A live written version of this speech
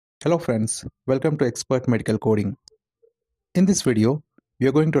Hello friends, welcome to Expert Medical Coding. In this video, we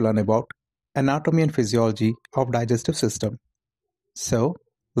are going to learn about anatomy and physiology of digestive system. So,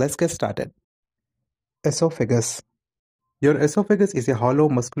 let's get started. Esophagus. Your esophagus is a hollow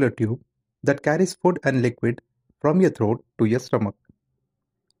muscular tube that carries food and liquid from your throat to your stomach.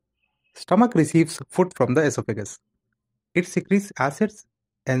 Stomach receives food from the esophagus. It secretes acids,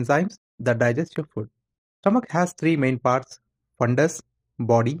 enzymes that digest your food. Stomach has three main parts: fundus,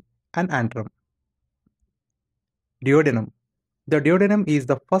 body, and antrum. Duodenum. The duodenum is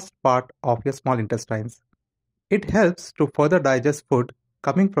the first part of your small intestines. It helps to further digest food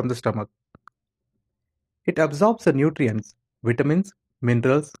coming from the stomach. It absorbs the nutrients, vitamins,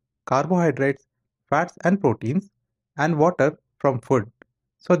 minerals, carbohydrates, fats and proteins, and water from food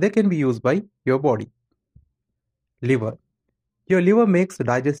so they can be used by your body. Liver. Your liver makes a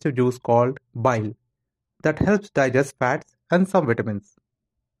digestive juice called bile that helps digest fats and some vitamins.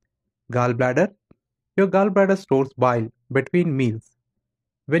 Gallbladder. Your gallbladder stores bile between meals.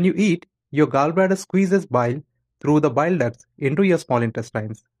 When you eat, your gallbladder squeezes bile through the bile ducts into your small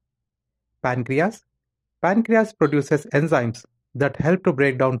intestines. Pancreas. Pancreas produces enzymes that help to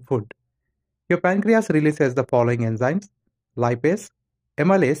break down food. Your pancreas releases the following enzymes: lipase,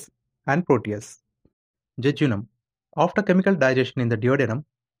 amylase, and protease. Jejunum. After chemical digestion in the duodenum,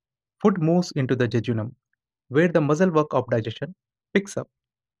 food moves into the jejunum, where the muscle work of digestion picks up.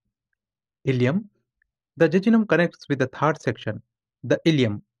 Ileum. The jejunum connects with the third section, the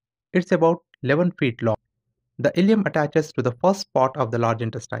ileum. It's about 11 feet long. The ileum attaches to the first part of the large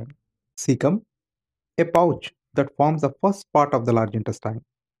intestine. Cecum, a pouch that forms the first part of the large intestine.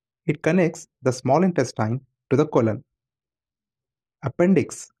 It connects the small intestine to the colon.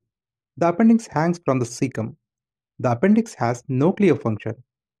 Appendix. The appendix hangs from the cecum. The appendix has no clear function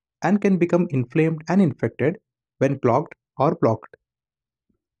and can become inflamed and infected when clogged or blocked.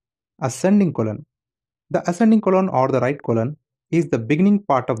 Ascending colon. The ascending colon or the right colon is the beginning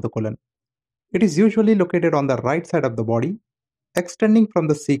part of the colon. It is usually located on the right side of the body, extending from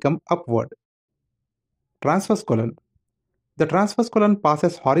the cecum upward. Transverse colon. The transverse colon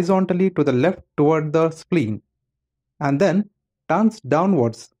passes horizontally to the left toward the spleen and then turns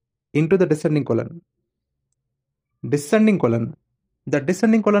downwards into the descending colon. Descending colon. The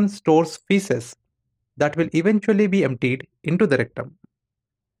descending colon stores feces that will eventually be emptied into the rectum.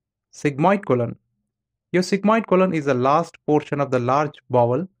 Sigmoid colon. Your sigmoid colon is the last portion of the large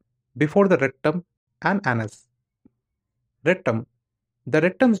bowel before the rectum and anus. Rectum. The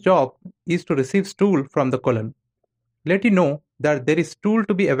rectum's job is to receive stool from the colon, let you know that there is stool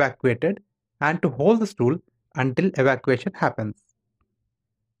to be evacuated, and to hold the stool until evacuation happens.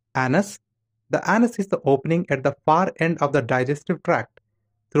 Anus. The anus is the opening at the far end of the digestive tract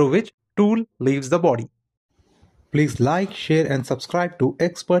through which stool leaves the body. Please like, share and subscribe to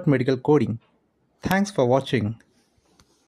Expert Medical Coding. Thanks for watching.